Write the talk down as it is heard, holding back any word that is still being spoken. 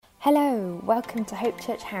Hello, welcome to Hope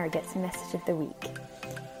Church Harrogate's Message of the Week.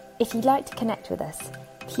 If you'd like to connect with us,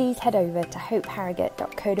 please head over to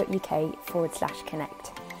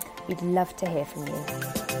hopeharrogate.co.uk/connect. We'd love to hear from you.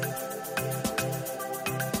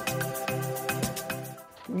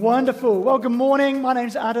 Wonderful. Well, good morning. My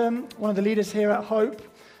name's Adam, one of the leaders here at Hope.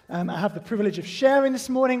 I have the privilege of sharing this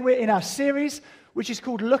morning. We're in our series, which is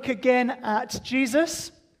called Look Again at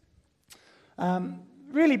Jesus.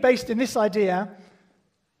 Really based in this idea.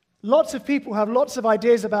 Lots of people have lots of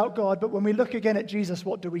ideas about God, but when we look again at Jesus,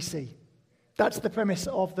 what do we see? That's the premise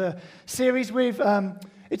of the series.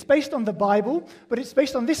 It's based on the Bible, but it's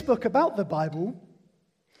based on this book about the Bible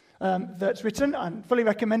that's written and fully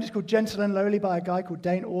recommend. It's called Gentle and Lowly by a guy called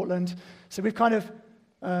Dane Ortland. So we've kind of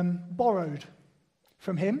borrowed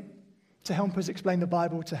from him to help us explain the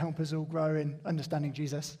Bible, to help us all grow in understanding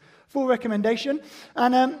Jesus. Full recommendation.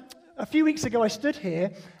 And a few weeks ago, I stood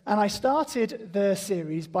here and I started the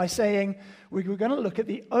series by saying we were going to look at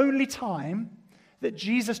the only time that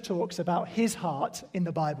Jesus talks about his heart in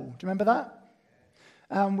the Bible. Do you remember that?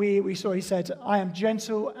 And we saw he said, I am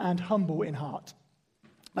gentle and humble in heart.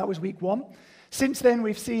 That was week 1. Since then,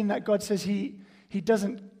 we've seen that God says he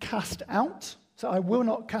doesn't cast out. So I will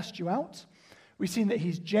not cast you out. We've seen that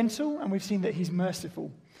he's gentle and we've seen that he's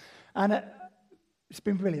merciful. And it's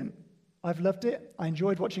been brilliant. I've loved it. I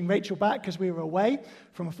enjoyed watching Rachel back because we were away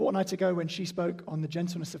from a fortnight ago when she spoke on the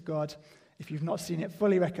gentleness of God. If you've not seen it,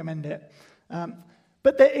 fully recommend it.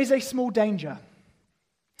 But there is a small danger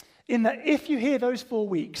in that if you hear those 4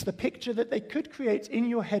 weeks, the picture that they could create in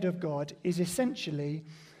your head of God is essentially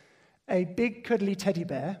a big cuddly teddy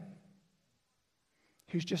bear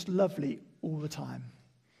who's just lovely all the time.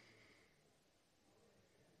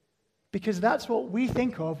 Because that's what we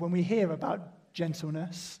think of when we hear about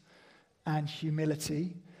gentleness and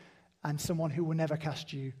humility, and someone who will never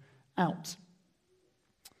cast you out.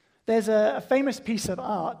 There's a famous piece of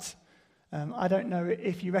art. I don't know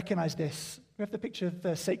if you recognize this. We have the picture of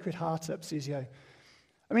the Sacred Heart up, Susio.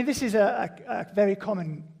 I mean, this is a very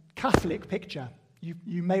common Catholic picture.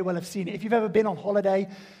 You may well have seen it. If you've ever been on holiday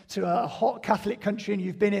to a hot Catholic country and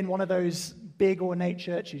you've been in one of those big ornate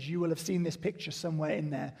churches, you will have seen this picture somewhere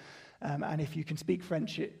in there. And if you can speak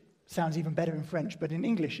French, it sounds even better in French, but in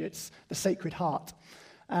English it's the Sacred Heart.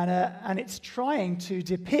 And it's trying to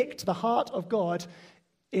depict the heart of God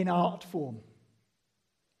in art form.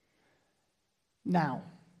 Now,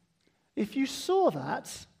 if you saw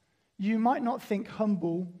that, you might not think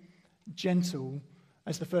humble, gentle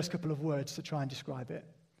as the first couple of words to try and describe it.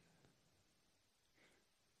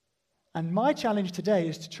 And my challenge today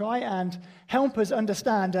is to try and help us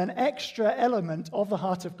understand an extra element of the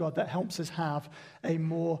heart of God that helps us have a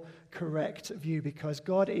more correct view, because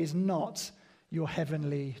God is not your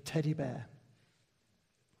heavenly teddy bear.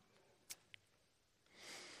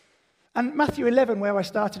 And Matthew 11, where I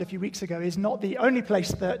started a few weeks ago, is not the only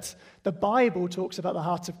place that the Bible talks about the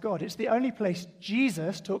heart of God. It's the only place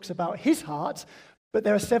Jesus talks about his heart, but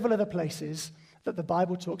there are several other places that the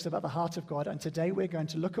Bible talks about the heart of God, and today we're going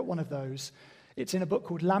to look at one of those. It's in a book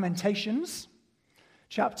called Lamentations,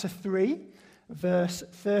 chapter 3, verse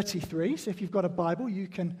 33. So if you've got a Bible, you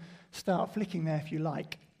can start flicking there if you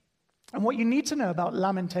like. And what you need to know about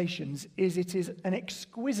Lamentations is it is an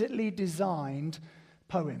exquisitely designed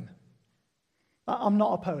poem. I'm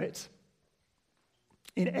not a poet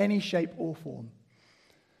in any shape or form,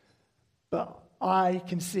 but I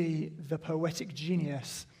can see the poetic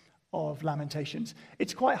genius of Lamentations.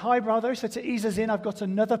 It's quite highbrow though, so to ease us in, I've got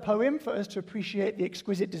another poem for us to appreciate the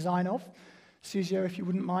exquisite design of. Susio, if you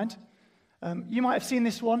wouldn't mind. You might have seen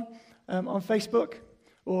this one on Facebook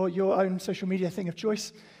or your own social media thing of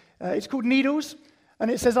choice. It's called Needles, and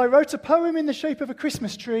it says, I wrote a poem in the shape of a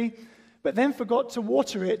Christmas tree, but then forgot to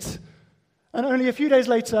water it, and only a few days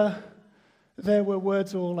later, there were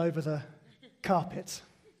words all over the carpet.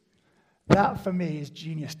 That, for me, is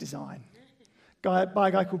genius design. By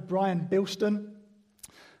a guy called Brian Bilston.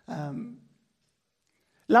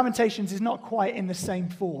 Lamentations is not quite in the same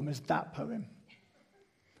form as that poem.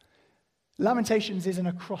 Lamentations is an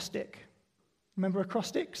acrostic. Remember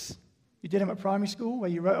acrostics? You did them at primary school, where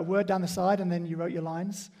you wrote a word down the side and then you wrote your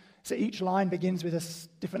lines. So each line begins with a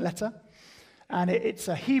different letter. And it's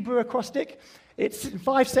a Hebrew acrostic. It's in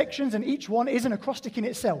 5 sections, and each one is an acrostic in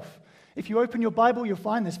itself. If you open your Bible, you'll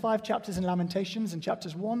find there's 5 chapters in Lamentations, and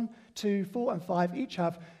chapters 1, 2, 4, and 5 each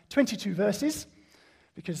have 22 verses,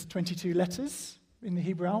 because 22 letters in the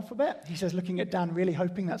Hebrew alphabet. He says, looking at Dan, really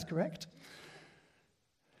hoping that's correct.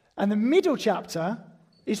 And the middle chapter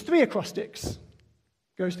is 3 acrostics.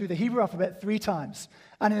 Goes through the Hebrew alphabet 3 times.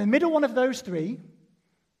 And in the middle one of those 3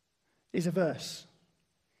 is a verse.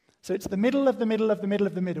 So it's the middle of the middle of the middle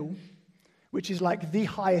of the middle, which is like the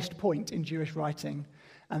highest point in Jewish writing.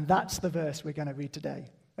 And that's the verse we're going to read today.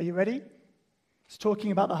 Are you ready? It's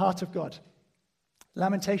talking about the heart of God.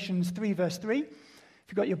 Lamentations 3, verse 3. If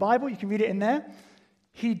you've got your Bible, you can read it in there.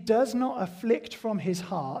 He does not afflict from his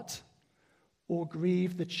heart or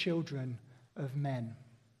grieve the children of men.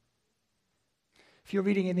 If you're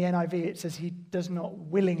reading in the NIV, it says he does not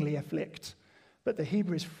willingly afflict, but the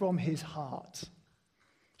Hebrew is from his heart.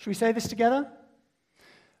 Should we say this together?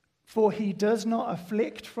 For he does not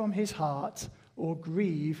afflict from his heart or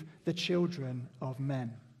grieve the children of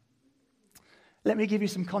men. Let me give you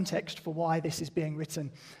some context for why this is being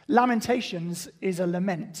written. Lamentations is a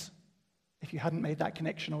lament, if you hadn't made that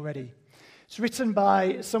connection already. It's written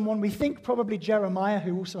by someone, we think probably Jeremiah,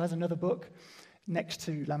 who also has another book next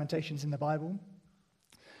to Lamentations in the Bible.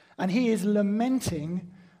 And he is lamenting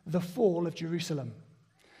the fall of Jerusalem.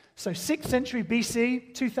 So 6th century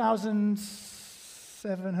BC,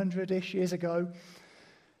 2,700-ish years ago,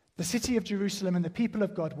 the city of Jerusalem and the people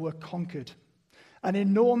of God were conquered. An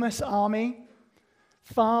enormous army,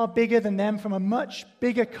 far bigger than them, from a much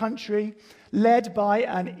bigger country, led by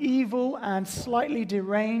an evil and slightly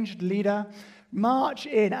deranged leader, march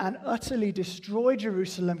in and utterly destroy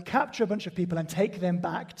Jerusalem, capture a bunch of people, and take them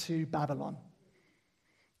back to Babylon.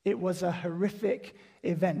 It was a horrific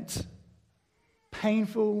event.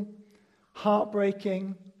 Painful,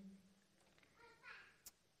 heartbreaking.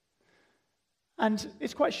 And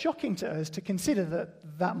it's quite shocking to us to consider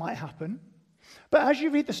that that might happen. But as you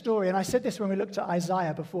read the story, and I said this when we looked at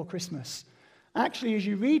Isaiah before Christmas, actually, as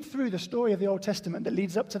you read through the story of the Old Testament that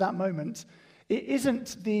leads up to that moment, it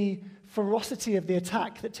isn't the ferocity of the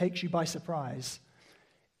attack that takes you by surprise.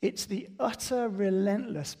 It's the utter,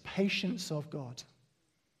 relentless patience of God.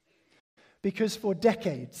 Because for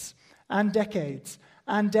decades and decades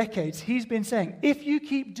and decades, he's been saying, if you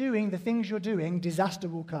keep doing the things you're doing, disaster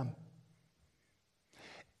will come.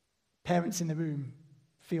 Parents in the room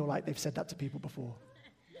feel like they've said that to people before.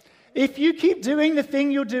 If you keep doing the thing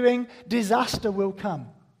you're doing, disaster will come.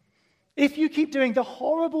 If you keep doing the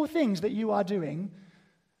horrible things that you are doing,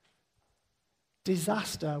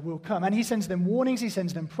 disaster will come. And he sends them warnings, he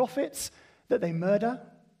sends them prophets that they murder.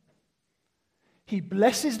 He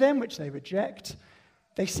blesses them, which they reject.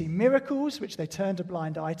 They see miracles, which they turn a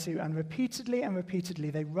blind eye to, and repeatedly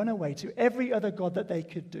they run away to every other god that they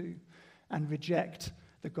could do and reject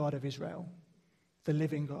the God of Israel, the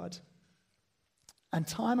living God. And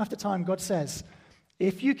time after time, God says,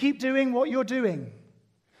 if you keep doing what you're doing,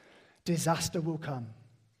 disaster will come.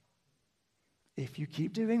 If you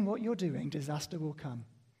keep doing what you're doing, disaster will come.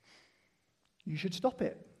 You should stop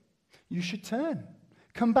it. You should turn.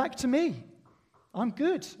 Come back to me. I'm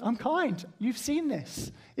good. I'm kind. You've seen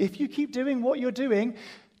this. If you keep doing what you're doing,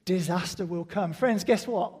 disaster will come. Friends, guess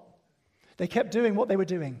what? They kept doing what they were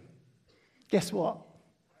doing. Guess what?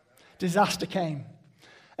 Disaster came.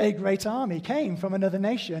 A great army came from another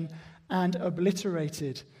nation and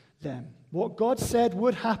obliterated them. What God said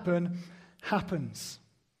would happen, happens.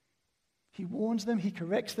 He warns them, he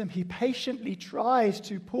corrects them, he patiently tries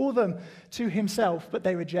to pull them to himself, but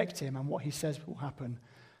they reject him, and what he says will happen,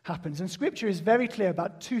 happens. And Scripture is very clear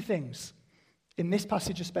about two things, in this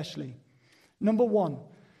passage especially. Number one,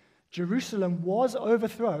 Jerusalem was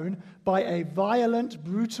overthrown by a violent,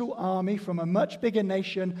 brutal army from a much bigger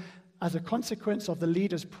nation as a consequence of the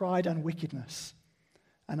leader's pride and wickedness.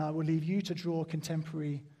 And I will leave you to draw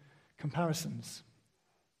contemporary comparisons.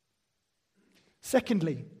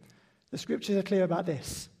 Secondly, the Scriptures are clear about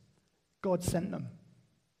this. God sent them.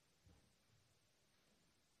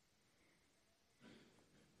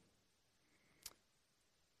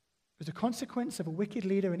 As a consequence of a wicked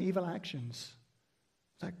leader and evil actions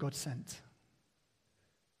that God sent.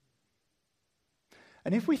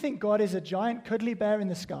 And if we think God is a giant cuddly bear in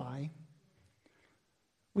the sky,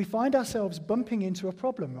 we find ourselves bumping into a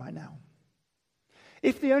problem right now.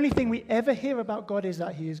 If the only thing we ever hear about God is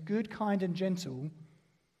that he is good, kind, and gentle,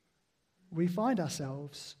 we find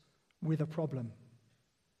ourselves with a problem.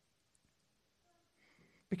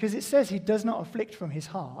 Because it says he does not afflict from his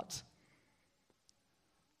heart,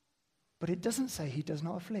 but it doesn't say he does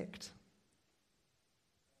not afflict.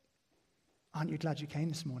 Aren't you glad you came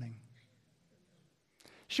this morning?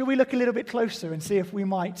 Shall we look a little bit closer and see if we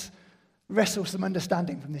might wrestle some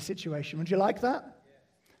understanding from this situation? Would you like that?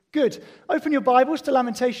 Good. Open your Bibles to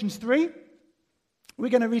Lamentations 3. We're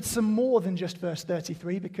going to read some more than just verse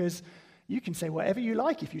 33, because you can say whatever you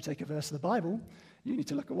like if you take a verse of the Bible. You need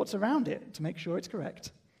to look at what's around it to make sure it's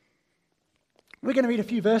correct. We're going to read a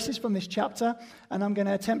few verses from this chapter, and I'm going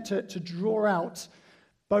to attempt to draw out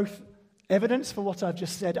both Evidence for what I've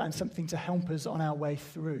just said and something to help us on our way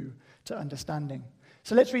through to understanding.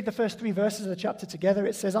 So let's read the first 3 verses of the chapter together.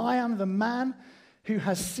 It says, I am the man who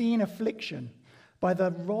has seen affliction by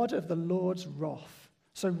the rod of the Lord's wrath.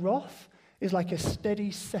 So wrath is like a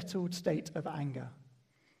steady, settled state of anger.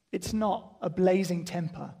 It's not a blazing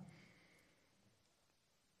temper.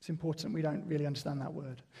 It's important we don't really understand that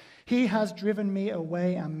word. He has driven me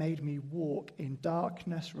away and made me walk in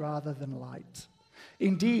darkness rather than light.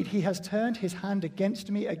 Indeed, he has turned his hand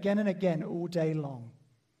against me again and again all day long.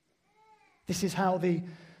 This is how the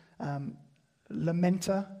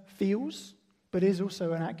lamenter feels, but is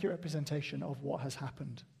also an accurate representation of what has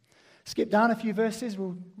happened. Skip down a few verses.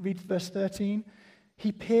 We'll read verse 13.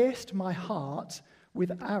 He pierced my heart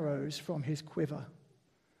with arrows from his quiver.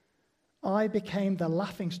 I became the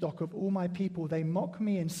laughingstock of all my people. They mock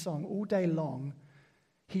me in song all day long.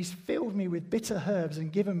 He's filled me with bitter herbs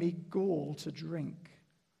and given me gall to drink.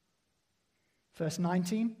 Verse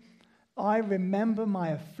 19, I remember my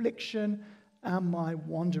affliction and my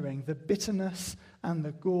wandering, the bitterness and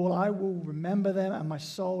the gall. I will remember them, and my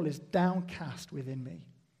soul is downcast within me.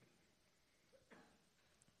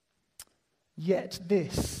 Yet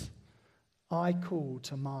this I call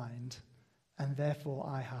to mind, and therefore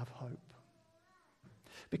I have hope.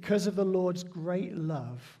 Because of the Lord's great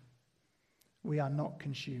love, we are not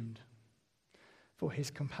consumed, for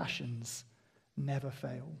his compassions never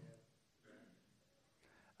fail.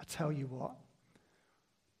 I tell you what,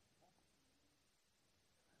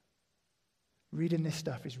 reading this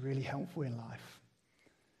stuff is really helpful in life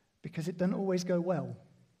because it doesn't always go well.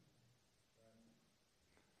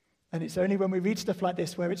 And it's only when we read stuff like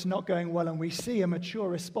this where it's not going well and we see a mature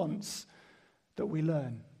response that we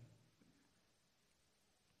learn.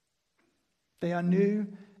 They are new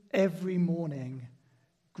every morning.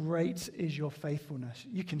 Great is your faithfulness.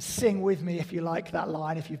 You can sing with me if you like that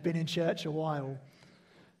line, if you've been in church a while.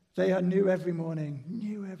 They are new every morning.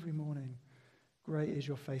 New every morning. Great is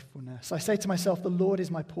your faithfulness. I say to myself, the Lord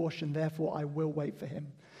is my portion, therefore I will wait for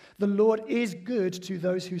him. The Lord is good to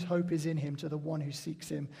those whose hope is in him, to the one who seeks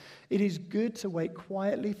him. It is good to wait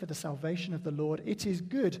quietly for the salvation of the Lord. It is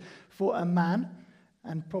good for a man,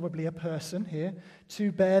 and probably a person here,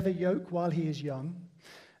 to bear the yoke while he is young.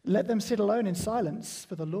 Let them sit alone in silence,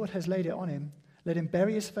 for the Lord has laid it on him. Let him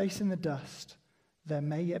bury his face in the dust. There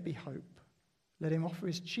may yet be hope. Let him offer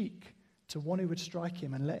his cheek to one who would strike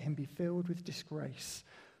him, and let him be filled with disgrace.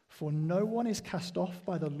 For no one is cast off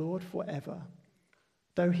by the Lord forever.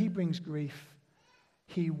 Though he brings grief,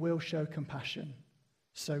 he will show compassion.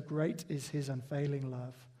 So great is his unfailing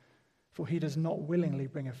love. For he does not willingly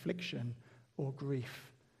bring affliction or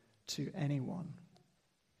grief to anyone.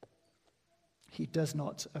 He does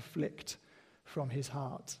not afflict from his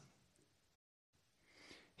heart.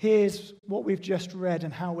 Here's what we've just read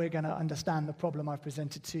and how we're going to understand the problem I've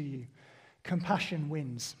presented to you. Compassion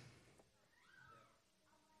wins.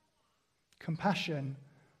 Compassion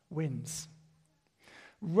wins.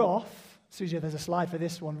 Wrath, Susie, there's a slide for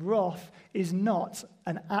this one. Wrath is not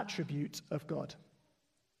an attribute of God.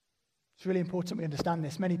 It's really important we understand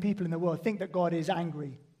this. Many people in the world think that God is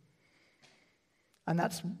angry. And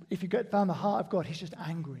that's, if you get down the heart of God, he's just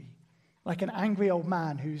angry. Like an angry old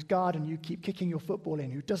man whose garden you keep kicking your football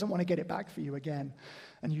in, who doesn't want to get it back for you again.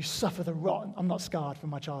 And you suffer the rot. I'm not scarred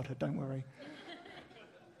from my childhood, don't worry.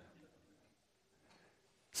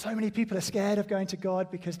 So many people are scared of going to God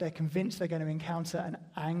because they're convinced they're going to encounter an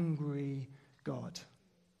angry God.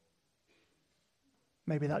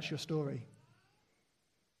 Maybe that's your story.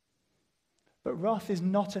 But wrath is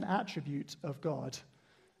not an attribute of God.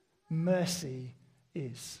 Mercy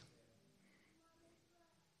is.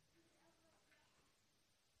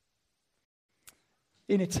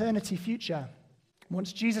 In eternity future,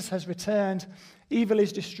 once Jesus has returned, evil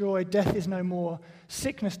is destroyed, death is no more,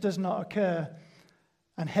 sickness does not occur,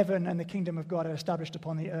 and heaven and the kingdom of God are established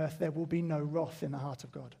upon the earth, there will be no wrath in the heart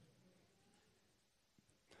of God.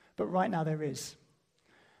 But right now there is.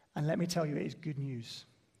 And let me tell you, it is good news.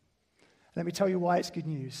 Let me tell you why it's good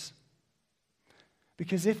news.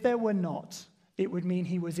 Because if there were not, it would mean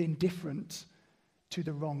he was indifferent to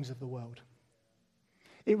the wrongs of the world.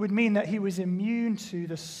 It would mean that he was immune to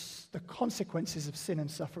the consequences of sin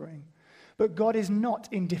and suffering. But God is not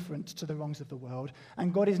indifferent to the wrongs of the world,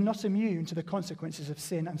 and God is not immune to the consequences of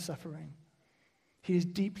sin and suffering. He is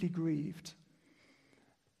deeply grieved.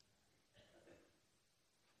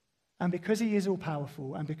 And because he is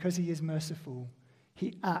all-powerful, and because he is merciful,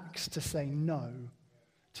 he acts to say no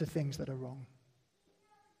to things that are wrong.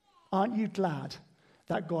 Aren't you glad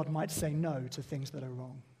that God might say no to things that are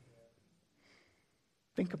wrong?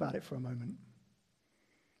 Think about it for a moment.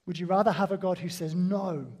 Would you rather have a God who says,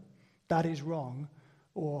 no, that is wrong,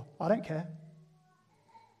 or I don't care.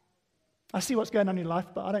 I see what's going on in your life,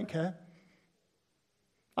 but I don't care.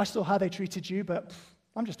 I saw how they treated you, but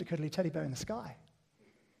I'm just a cuddly teddy bear in the sky.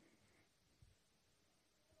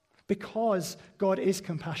 Because God is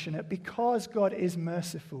compassionate, because God is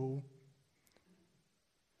merciful,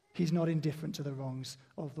 he's not indifferent to the wrongs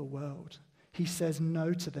of the world. He says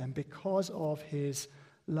no to them because of his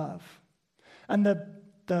love. And the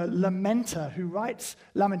lamenter who writes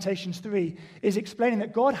Lamentations 3 is explaining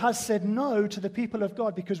that God has said no to the people of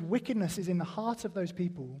God because wickedness is in the heart of those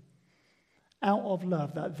people out of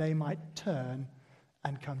love that they might turn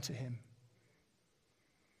and come to him.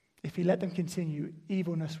 If he let them continue,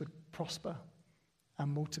 evilness would prosper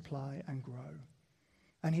and multiply and grow.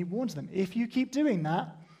 And he warns them, if you keep doing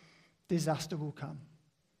that, disaster will come.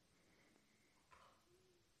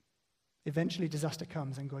 Eventually disaster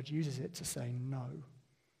comes and God uses it to say no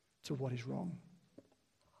to what is wrong.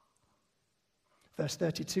 Verse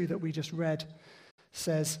 32 that we just read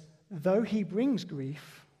says, though he brings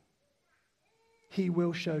grief, he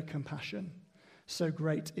will show compassion. So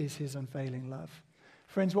great is his unfailing love.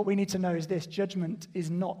 Friends, what we need to know is this: judgment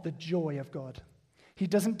is not the joy of God. He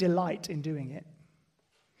doesn't delight in doing it.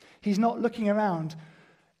 He's not looking around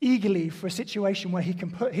eagerly for a situation where he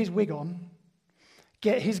can put his wig on,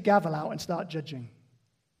 get his gavel out, and start judging.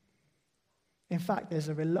 In fact, there's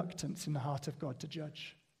a reluctance in the heart of God to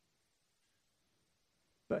judge.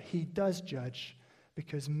 But he does judge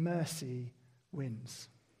because mercy wins.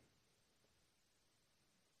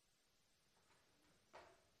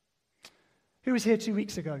 Who was here 2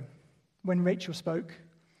 weeks ago when Rachel spoke?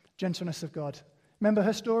 Gentleness of God. Remember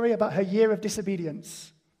her story about her year of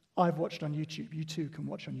disobedience? I've watched on YouTube. You too can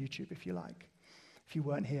watch on YouTube if you like, if you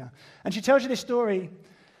weren't here. And she tells you this story.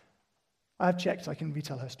 I've checked. I can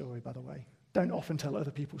retell her story, by the way. Don't often tell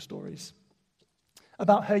other people's stories.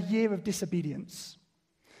 About her year of disobedience.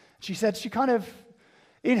 She said she kind of,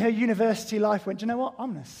 in her university life, went, do you know what?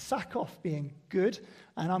 I'm going to sack off being good,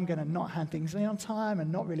 and I'm going to not hand things in on time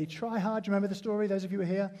and not really try hard. Do you remember the story, those of you who are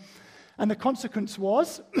here? And the consequence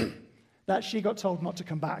was that she got told not to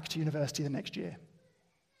come back to university the next year.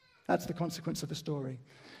 That's the consequence of the story.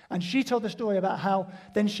 And she told the story about how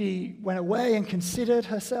then she went away and considered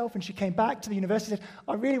herself, and she came back to the university and said,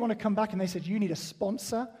 I really want to come back. And they said, you need a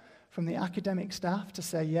sponsor from the academic staff to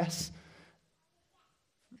say, yes,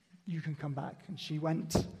 you can come back. And she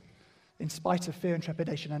went, in spite of fear and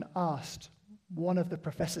trepidation, and asked one of the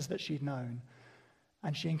professors that she'd known,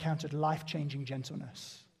 and she encountered life-changing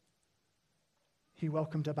gentleness. He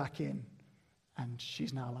welcomed her back in, and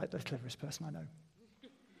she's now like the cleverest person I know.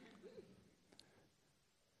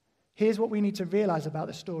 Here's what we need to realize about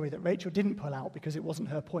the story that Rachel didn't pull out because it wasn't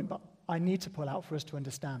her point, but I need to pull out for us to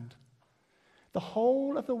understand. The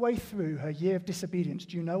whole of the way through her year of disobedience,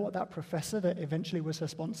 do you know what that professor that eventually was her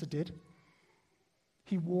sponsor did?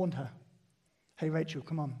 He warned her. Hey, Rachel,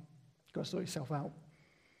 come on. You've got to sort yourself out.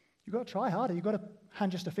 You've got to try harder. You've got to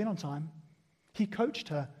hand your stuff in on time. He coached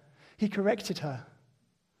her. He corrected her.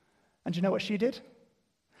 And do you know what she did?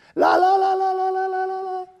 La, la, la, la, la, la, la,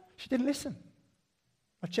 la. She didn't listen.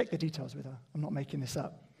 I checked the details with her. I'm not making this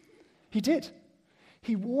up. He did.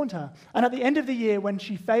 He warned her. And at the end of the year, when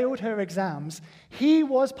she failed her exams, he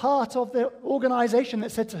was part of the organization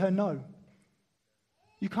that said to her, no,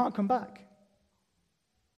 you can't come back.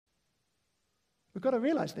 We've got to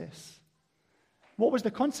realize this. What was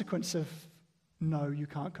the consequence of no, you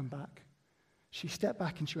can't come back? She stepped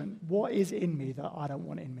back and she went, what is in me that I don't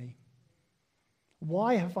want in me?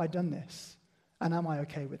 Why have I done this? And am I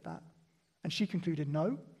okay with that? And she concluded,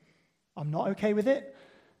 no, I'm not okay with it.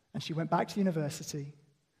 And she went back to the university.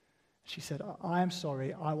 She said, I am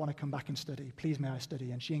sorry, I want to come back and study. Please may I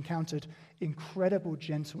study? And she encountered incredible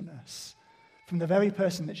gentleness from the very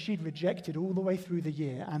person that she'd rejected all the way through the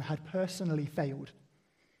year and had personally failed.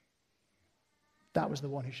 That was the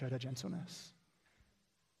one who showed her gentleness.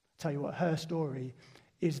 I'll tell you what, her story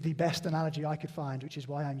is the best analogy I could find, which is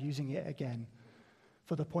why I'm using it again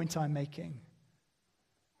for the point I'm making,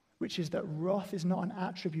 which is that wrath is not an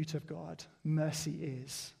attribute of God, mercy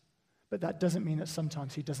is. But that doesn't mean that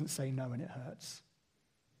sometimes he doesn't say no and it hurts.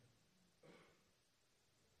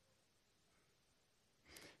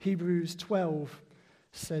 Hebrews 12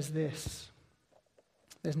 says this.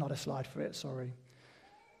 There's not a slide for it, sorry.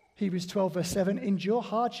 Hebrews 12 verse 7, endure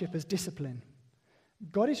hardship as discipline.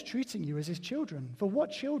 God is treating you as his children. For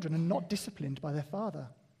what children are not disciplined by their father?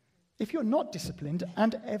 If you're not disciplined,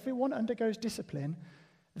 and everyone undergoes discipline,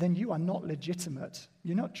 then you are not legitimate.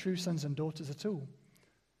 You're not true sons and daughters at all.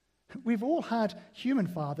 We've all had human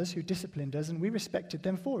fathers who disciplined us, and we respected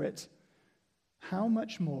them for it. How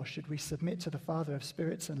much more should we submit to the Father of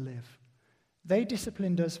spirits and live? They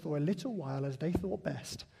disciplined us for a little while as they thought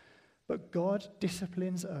best, but God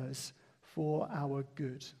disciplines us for our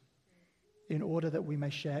good, in order that we may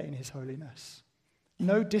share in his holiness.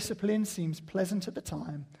 No discipline seems pleasant at the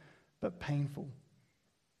time, but painful.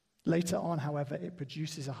 Later on, however, it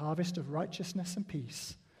produces a harvest of righteousness and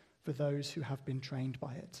peace for those who have been trained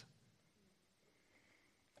by it.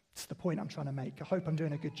 It's the point I'm trying to make. I hope I'm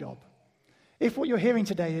doing a good job. If what you're hearing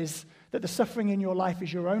today is that the suffering in your life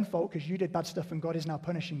is your own fault because you did bad stuff and God is now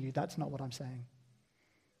punishing you, that's not what I'm saying.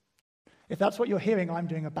 If that's what you're hearing, I'm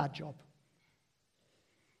doing a bad job.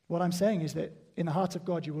 What I'm saying is that in the heart of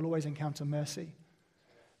God, you will always encounter mercy.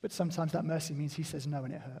 But sometimes that mercy means he says no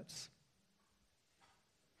and it hurts.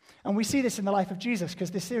 And we see this in the life of Jesus,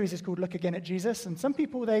 because this series is called Look Again at Jesus. And some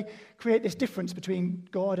people, they create this difference between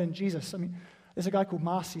God and Jesus. I mean, there's a guy called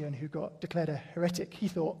Marcion who got declared a heretic. He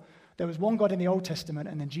thought there was one God in the Old Testament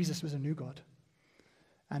and then Jesus was a new God.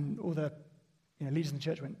 And all the leaders in the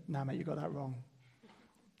church went, "Nah, mate, you got that wrong.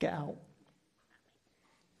 Get out."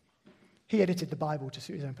 He edited the Bible to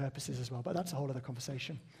suit his own purposes as well, but that's a whole other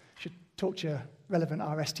conversation. Should talk to your relevant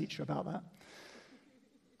RS teacher about that.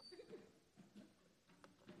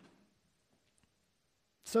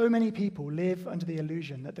 So many people live under the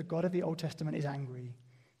illusion that the God of the Old Testament is angry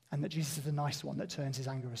and that Jesus is the nice one that turns his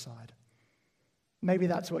anger aside. Maybe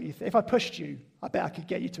that's what you think. If I pushed you, I bet I could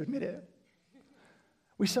get you to admit it.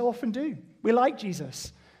 We so often do. We like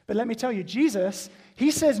Jesus. But let me tell you, Jesus,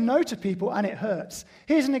 he says no to people and it hurts.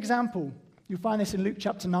 Here's an example. You'll find this in Luke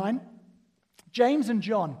chapter 9. James and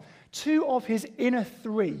John, two of his inner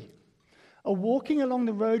three, are walking along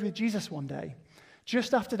the road with Jesus one day,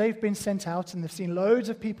 just after they've been sent out and they've seen loads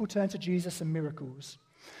of people turn to Jesus and miracles.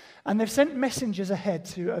 And they've sent messengers ahead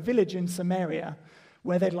to a village in Samaria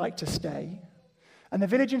where they'd like to stay. And the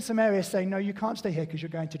village in Samaria is saying, "No, you can't stay here because you're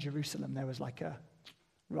going to Jerusalem." There was like a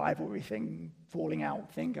rivalry thing, falling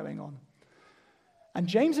out thing going on. And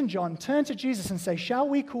James and John turn to Jesus and say, "Shall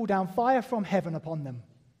we call down fire from heaven upon them?"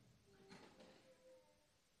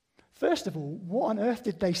 First of all, what on earth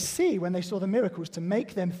did they see when they saw the miracles to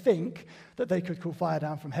make them think that they could call fire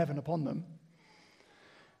down from heaven upon them?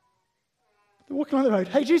 They're walking along the road.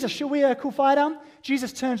 "Hey, Jesus, shall we call fire down?"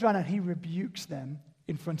 Jesus turns around and he rebukes them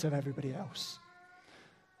in front of everybody else.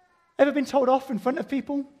 Ever been told off in front of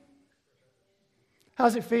people?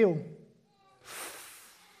 How's it feel?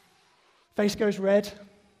 Face goes red.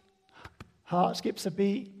 Heart skips a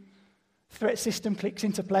beat. Threat system clicks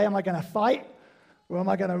into play. Am I going to fight? Or am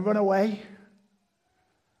I going to run away?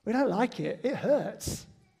 We don't like it. It hurts.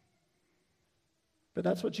 But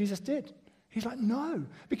that's what Jesus did. He's like, no.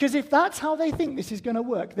 Because if that's how they think this is going to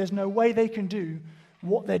work, there's no way they can do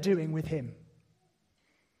what they're doing with him.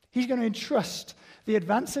 He's going to entrust the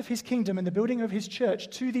advance of his kingdom and the building of his church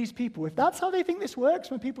to these people. If that's how they think this works,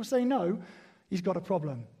 when people say no, he's got a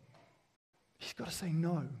problem. He's got to say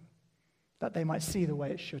no, that they might see the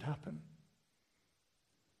way it should happen.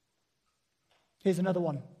 Here's another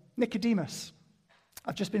one. Nicodemus.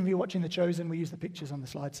 I've just been rewatching The Chosen. We use the pictures on the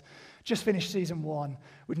slides. Just finished season 1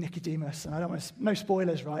 with Nicodemus. And I don't want to, no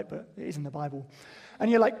spoilers, right? But it is in the Bible.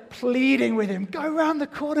 And you're like pleading with him. "Go round the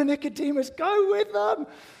corner, Nicodemus. Go with them."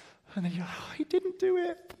 And then you're like, "Oh, he didn't do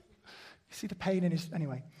it." You see the pain in his...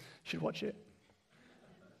 Anyway, you should watch it.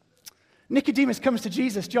 Nicodemus comes to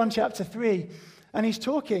Jesus, John chapter 3. And he's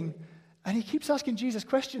talking. And he keeps asking Jesus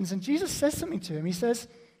questions. And Jesus says something to him. He says,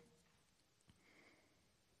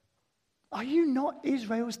 "Are you not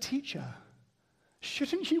Israel's teacher?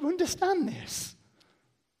 Shouldn't you understand this?"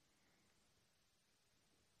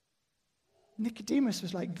 Nicodemus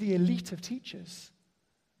was like the elite of teachers.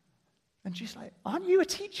 And she's like, "Aren't you a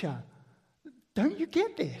teacher? Don't you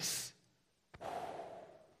get this?"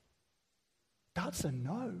 That's a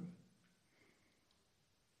no.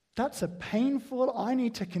 That's a painful, I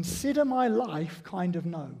need to consider my life kind of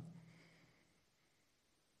no.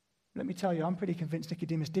 Let me tell you, I'm pretty convinced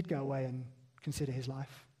Nicodemus did go away and consider his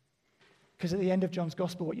life. Because at the end of John's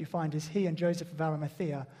gospel, what you find is he and Joseph of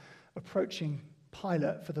Arimathea approaching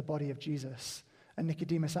Pilate for the body of Jesus. And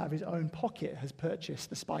Nicodemus, out of his own pocket, has purchased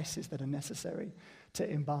the spices that are necessary to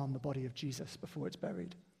embalm the body of Jesus before it's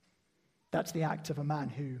buried. That's the act of a man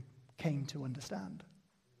who came to understand,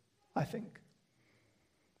 I think.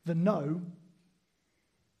 The no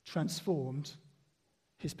transformed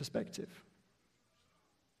his perspective.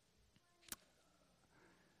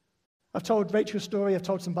 I've told Rachel's story, I've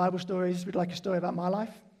told some Bible stories. Would you like a story about my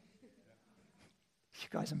life? You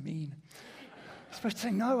guys are mean. You're supposed to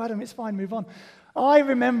say, "No, Adam, it's fine, move on." I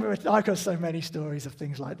remember, I've got so many stories of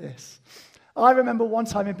things like this. I remember one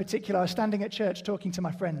time in particular, I was standing at church talking to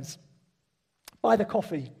my friends by the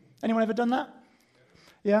coffee. Anyone ever done that?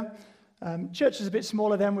 Yeah? Church was a bit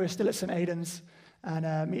smaller then. We were still at St. Aidan's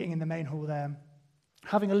and meeting in the main hall there.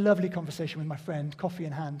 Having a lovely conversation with my friend, coffee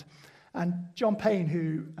in hand. And John Payne,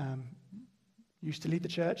 who used to lead the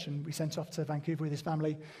church and we sent off to Vancouver with his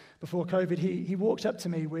family before COVID, he walked up to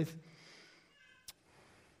me with,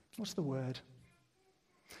 what's the word?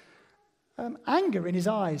 Anger in his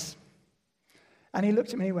eyes. And he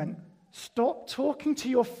looked at me and he went, "Stop talking to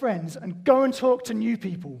your friends and go and talk to new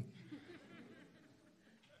people."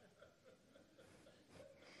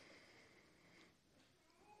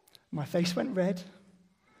 My face went red.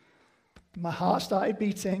 My heart started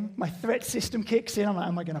beating. My threat system kicks in. I'm like,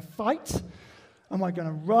 am I going to fight? Am I going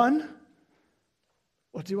to run?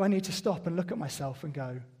 Or do I need to stop and look at myself and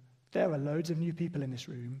go, there are loads of new people in this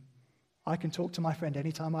room. I can talk to my friend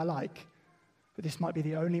anytime I like, but this might be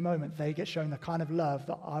the only moment they get shown the kind of love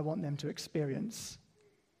that I want them to experience.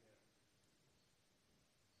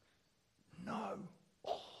 No.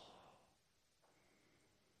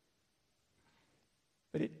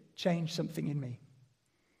 But it changed something in me.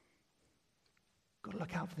 Got to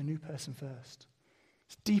look out for the new person first.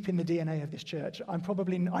 It's deep in the DNA of this church. I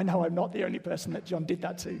know I'm not the only person that John did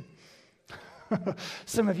that to.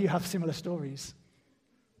 Some of you have similar stories.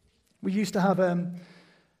 We used to have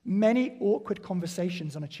many awkward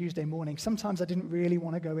conversations on a Tuesday morning. Sometimes I didn't really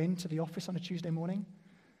want to go into the office on a Tuesday morning.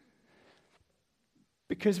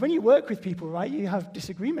 Because when you work with people, right, you have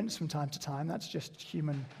disagreements from time to time. That's just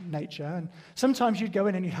human nature. And sometimes you'd go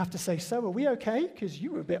in and you'd have to say, "So, are we okay? Because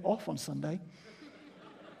you were a bit off on Sunday."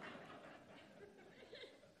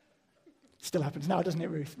 Still happens now, doesn't it,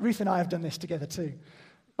 Ruth? Ruth and I have done this together too.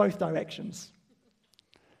 Both directions.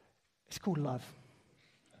 It's called love.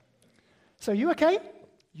 "So, you okay?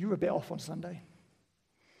 You were a bit off on Sunday."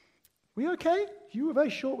 "Were you okay? You were very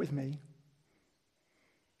short with me."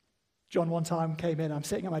 John one time came in, I'm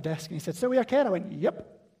sitting at my desk, and he said, "So, are we okay?" And I went,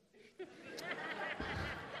 "Yep."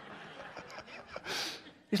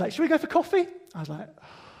 He's like, "Should we go for coffee?" I was like,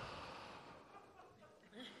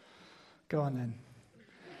 "Go on then."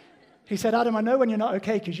 He said, "Adam, I know when you're not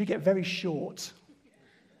okay because you get very short."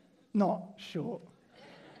 Not short,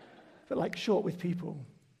 but like short with people.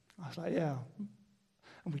 I was like, "Yeah."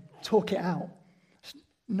 And we talk it out.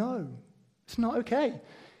 No, it's not okay.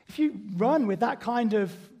 If you run with that kind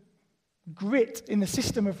of grit in the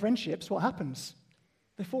system of friendships, what happens?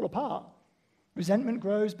 They fall apart. Resentment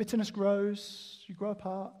grows, bitterness grows, you grow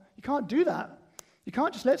apart. You can't do that. You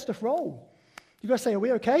can't just let stuff roll. You've got to say, "Are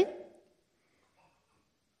we okay?"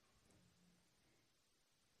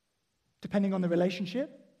 Depending on the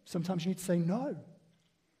relationship, sometimes you need to say no.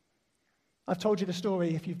 I've told you the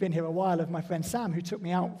story, if you've been here a while, of my friend Sam, who took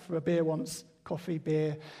me out for a beer once, coffee,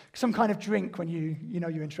 beer, some kind of drink when you know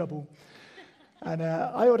you're in trouble. And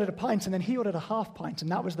I ordered a pint, and then he ordered a half pint, and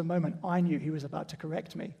that was the moment I knew he was about to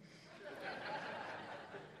correct me.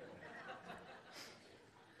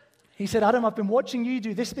 He said, "Adam, I've been watching you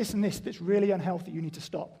do this, and this that's really unhealthy. You need to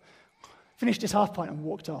stop." Finished his half pint and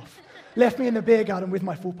walked off. Left me in the beer garden with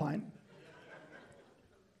my full pint.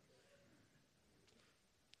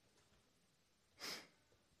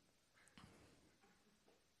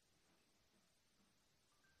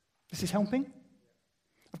 This is helping?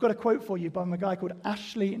 I've got a quote for you by a guy called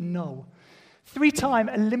Ashley Null, 3-time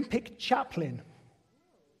Olympic chaplain.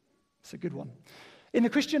 It's a good one. "In the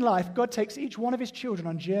Christian life, God takes each one of his children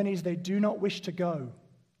on journeys they do not wish to go.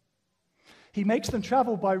 He makes them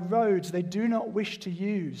travel by roads they do not wish to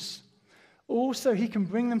use. Also, he can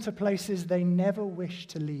bring them to places they never wish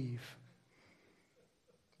to leave.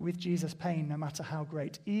 With Jesus, pain, no matter how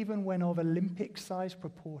great, even when of Olympic-sized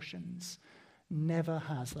proportions, never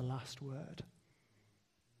has the last word."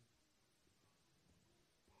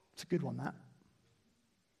 It's a good one, that.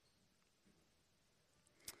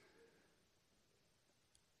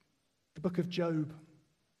 The book of Job,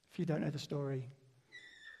 if you don't know the story,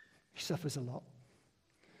 he suffers a lot.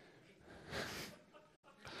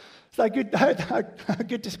 Is that a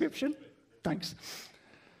good description? Thanks.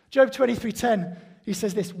 Job 23:10, he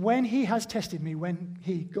says this, "When he has tested me,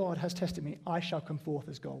 God has tested me, I shall come forth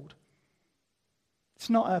as gold." It's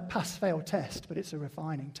not a pass-fail test, but it's a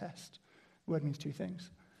refining test. The word means two things.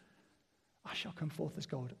 I shall come forth as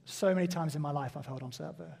gold. So many times in my life I've held on to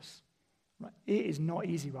that verse. Right? It is not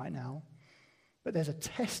easy right now, but there's a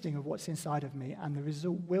testing of what's inside of me, and the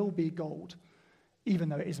result will be gold, even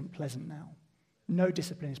though it isn't pleasant now. No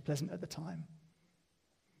discipline is pleasant at the time.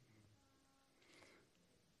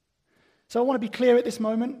 So I want to be clear at this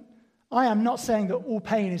moment. I am not saying that all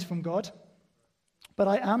pain is from God, but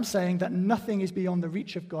I am saying that nothing is beyond the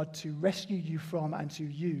reach of God to rescue you from and to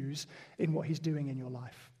use in what he's doing in your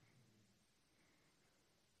life.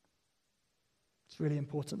 It's really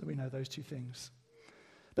important that we know those two things.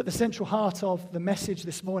 But the central heart of the message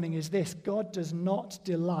this morning is this: God does not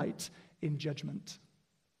delight in judgment.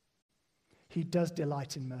 He does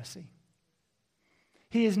delight in mercy.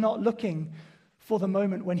 He is not looking for the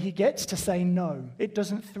moment when he gets to say no. It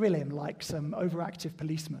doesn't thrill him like some overactive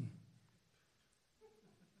policeman.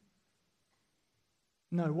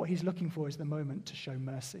 No, what he's looking for is the moment to show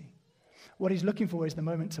mercy. What he's looking for is the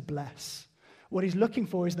moment to bless. What he's looking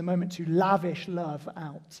for is the moment to lavish love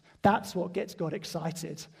out. That's what gets God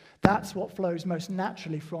excited. That's what flows most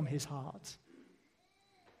naturally from his heart.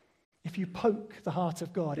 If you poke the heart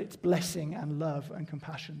of God, it's blessing and love and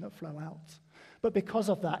compassion that flow out. But because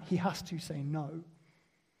of that, he has to say no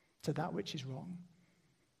to that which is wrong.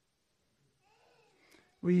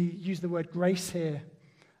 We use the word grace here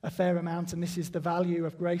a fair amount, and this is the value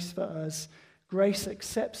of grace for us. Grace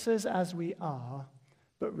accepts us as we are,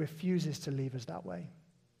 but refuses to leave us that way.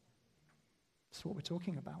 That's what we're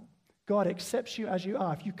talking about. God accepts you as you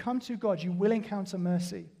are. If you come to God, you will encounter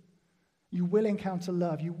mercy. You will encounter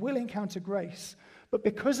love. You will encounter grace. But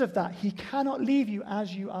because of that, he cannot leave you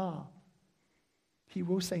as you are. He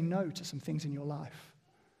will say no to some things in your life.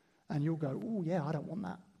 And you'll go, oh, yeah, I don't want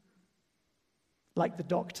that. Like the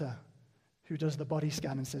doctor who does the body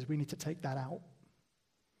scan and says, we need to take that out.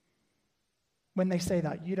 When they say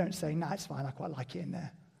that, you don't say, nah, it's fine, I quite like it in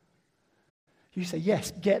there. You say,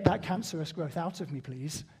 yes, get that cancerous growth out of me,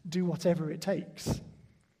 please. Do whatever it takes.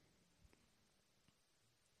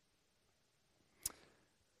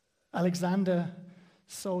 Alexander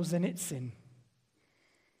Solzhenitsyn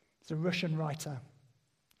is a Russian writer.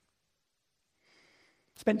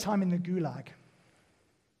 Spent time in the Gulag.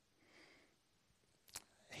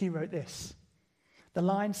 He wrote this: the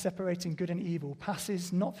line separating good and evil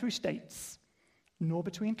passes not through states, nor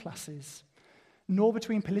between classes, nor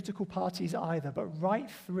between political parties either, but right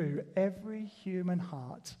through every human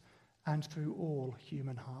heart and through all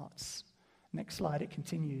human hearts. Next slide, it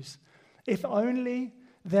continues. If only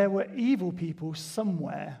there were evil people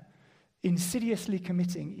somewhere insidiously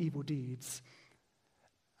committing evil deeds,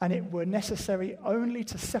 and it were necessary only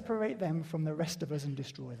to separate them from the rest of us and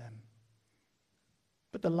destroy them.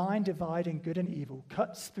 But the line dividing good and evil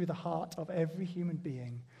cuts through the heart of every human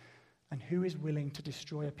being, and who is willing to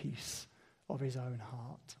destroy a piece of his own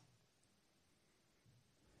heart?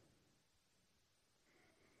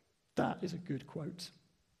 That is a good quote.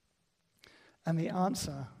 And the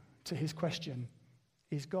answer to his question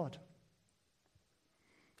is God.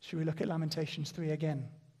 Should we look at Lamentations 3 again?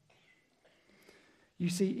 You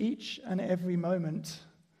see, each and every moment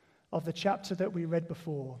of the chapter that we read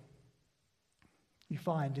before, you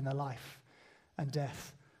find in the life and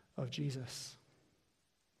death of Jesus.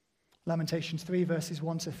 Lamentations 3, verses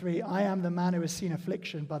 1 to 3. I am the man who has seen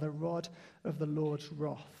affliction by the rod of the Lord's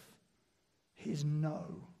wrath. His no.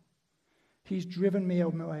 He's driven me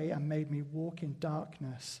away and made me walk in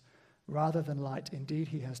darkness rather than light. Indeed,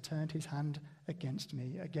 he has turned his hand against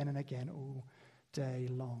me again and again all day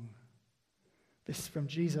long. This is from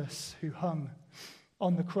Jesus, who hung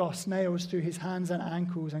on the cross, nails through his hands and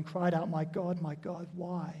ankles, and cried out, my God,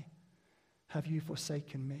 why have you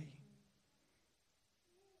forsaken me?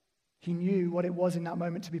 He knew what it was in that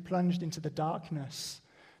moment to be plunged into the darkness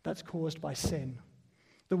that's caused by sin.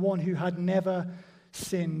 The one who had never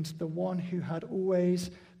sinned, the one who had always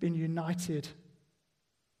been united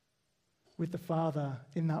with the Father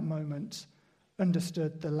in that moment,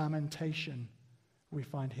 understood the lamentation we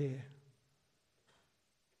find here.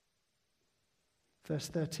 Verse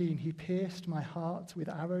 13, he pierced my heart with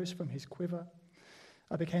arrows from his quiver.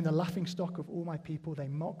 I became the laughingstock of all my people. They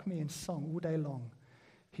mock me in song all day long.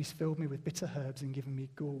 He's filled me with bitter herbs and given me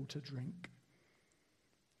gall to drink.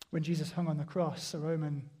 When Jesus hung on the cross, a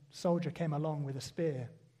Roman soldier came along with a spear.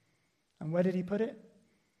 And where did he put it?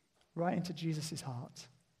 Right into Jesus' heart.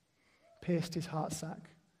 Pierced his heart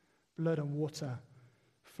sac. Blood and water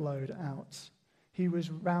flowed out. He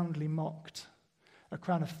was roundly mocked. A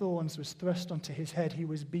crown of thorns was thrust onto his head. He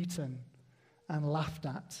was beaten and laughed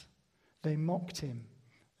at. They mocked him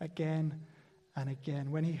again and again.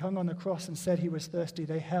 When he hung on the cross and said he was thirsty,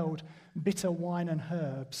 they held bitter wine and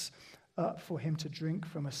herbs up for him to drink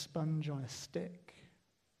from a sponge on a stick.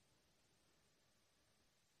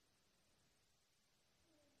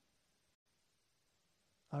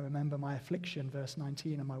 I remember my affliction, verse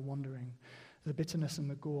 19, and my wandering. The bitterness and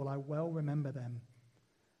the gall, I well remember them.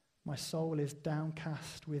 My soul is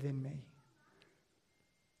downcast within me.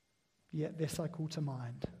 Yet this I call to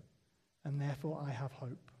mind, and therefore I have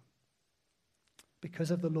hope.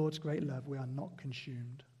 Because of the Lord's great love, we are not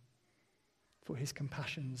consumed, for his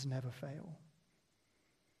compassions never fail.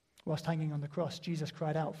 Whilst hanging on the cross, Jesus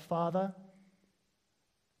cried out, Father,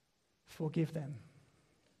 Forgive them.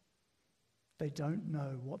 They don't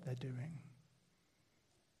know what they're doing.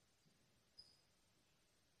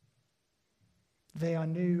 They are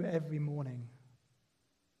new every morning.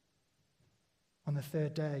 On the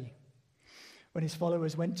third day, when his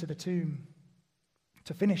followers went to the tomb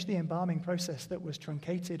to finish the embalming process that was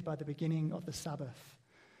truncated by the beginning of the Sabbath,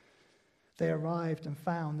 they arrived and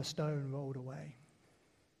found the stone rolled away.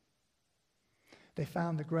 They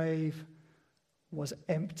found the grave was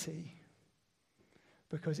empty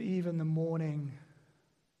because even the morning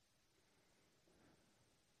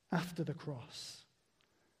after the cross,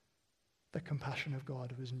 the compassion of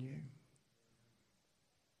God was new.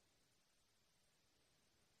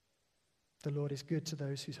 The Lord is good to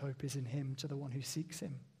those whose hope is in him, to the one who seeks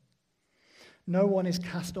him. No one is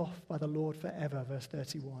cast off by the Lord forever, verse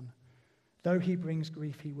 31. Though he brings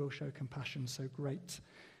grief, he will show compassion, so great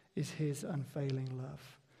is his unfailing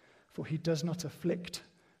love. For he does not afflict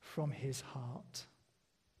from his heart.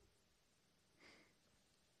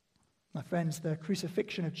 My friends, the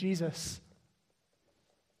crucifixion of Jesus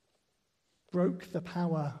broke the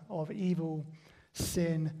power of evil,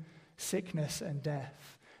 sin, sickness, and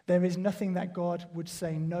death. There is nothing that God would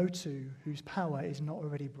say no to whose power is not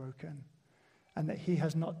already broken, and that he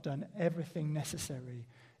has not done everything necessary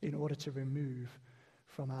in order to remove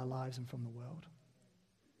from our lives and from the world.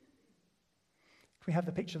 Can we have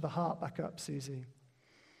the picture of the heart back up, Susie?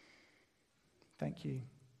 Thank you.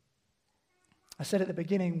 I said at the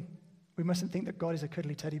beginning, we mustn't think that God is a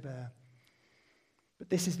cuddly teddy bear. But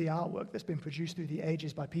this is the artwork that's been produced through the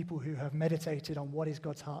ages by people who have meditated on what is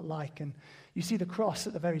God's heart like. And you see the cross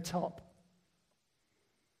at the very top,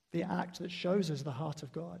 the act that shows us the heart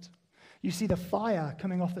of God. You see the fire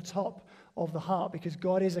coming off the top of the heart because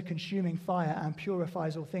God is a consuming fire and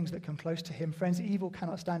purifies all things that come close to him. Friends, evil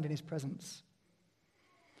cannot stand in his presence.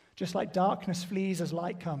 Just like darkness flees as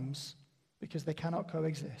light comes because they cannot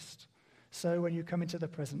coexist, so when you come into the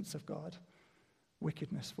presence of God,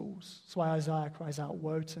 wickedness falls. That's why Isaiah cries out,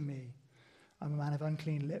 "Woe to me, I'm a man of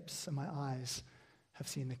unclean lips, and my eyes have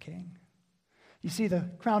seen the King." You see the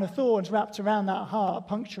crown of thorns wrapped around that heart,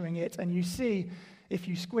 puncturing it, and you see, if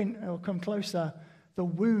you squint or come closer, the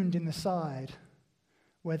wound in the side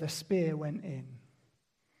where the spear went in.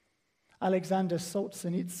 Alexander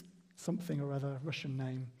Solzhenitsyn, something or other, Russian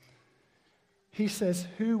name, he says,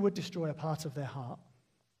 who would destroy a part of their heart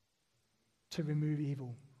to remove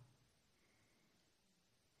evil?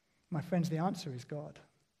 My friends, the answer is God.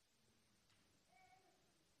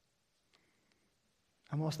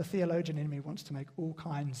 And whilst the theologian in me wants to make all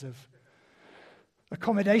kinds of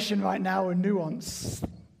accommodation right now and nuance,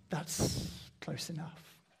 that's close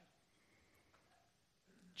enough.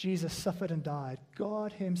 Jesus suffered and died.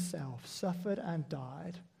 God himself suffered and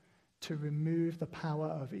died to remove the power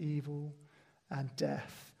of evil and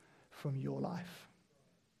death from your life.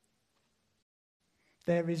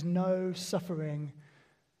 There is no suffering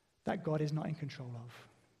that God is not in control of.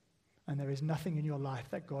 And there is nothing in your life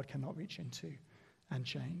that God cannot reach into and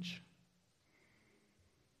change.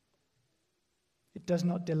 It does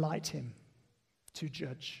not delight him to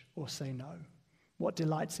judge or say no. What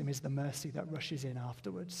delights him is the mercy that rushes in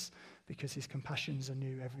afterwards because his compassions are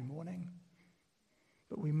new every morning.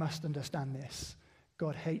 But we must understand this.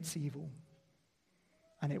 God hates evil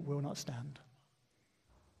and it will not stand.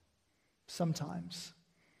 Sometimes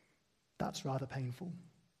that's rather painful.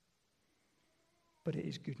 But it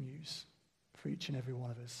is good news for each and every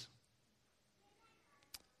one of us.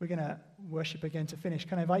 We're going to worship again to finish.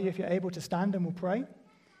 Can I invite you, if you're able, to stand and we'll pray?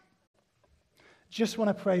 Just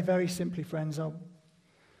want to pray very simply, friends. I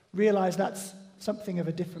realize that's something of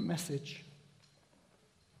a different message.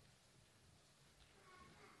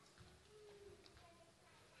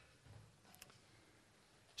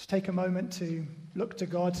 Just take a moment to look to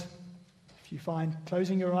God. If you find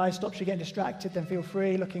closing your eyes stops you getting distracted, then feel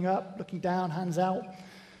free, looking up, looking down, hands out,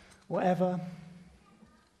 whatever.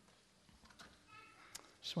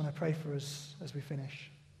 Just want to pray for us as we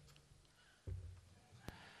finish.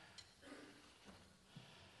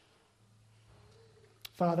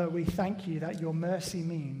 Father, we thank you that your mercy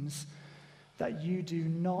means that you do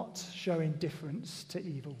not show indifference to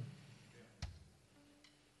evil.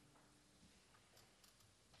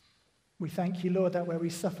 We thank you, Lord, that where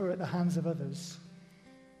we suffer at the hands of others,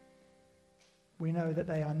 we know that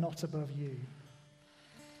they are not above you,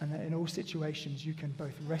 and that in all situations you can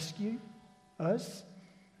both rescue us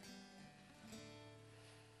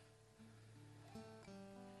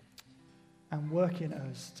and work in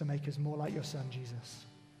us to make us more like your Son, Jesus.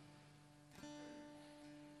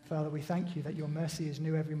 Father, we thank you that your mercy is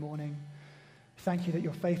new every morning. Thank you that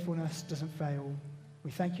your faithfulness doesn't fail.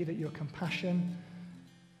 We thank you that your compassion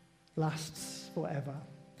lasts forever.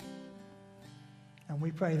 And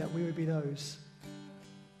we pray that we would be those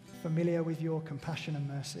familiar with your compassion and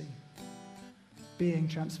mercy, being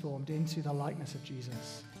transformed into the likeness of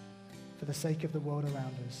Jesus for the sake of the world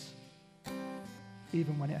around us,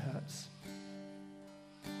 even when it hurts.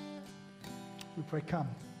 We pray, come.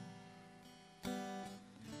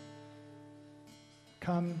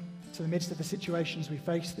 Come to the midst of the situations we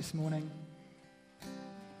face this morning.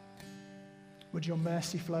 Would your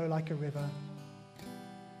mercy flow like a river?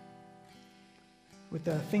 Would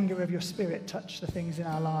the finger of your Spirit touch the things in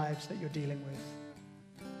our lives that you're dealing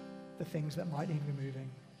with, the things that might need removing?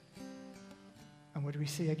 And would we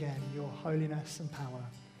see again your holiness and power,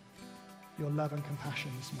 your love and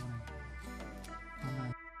compassion this morning?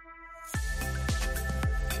 Amen.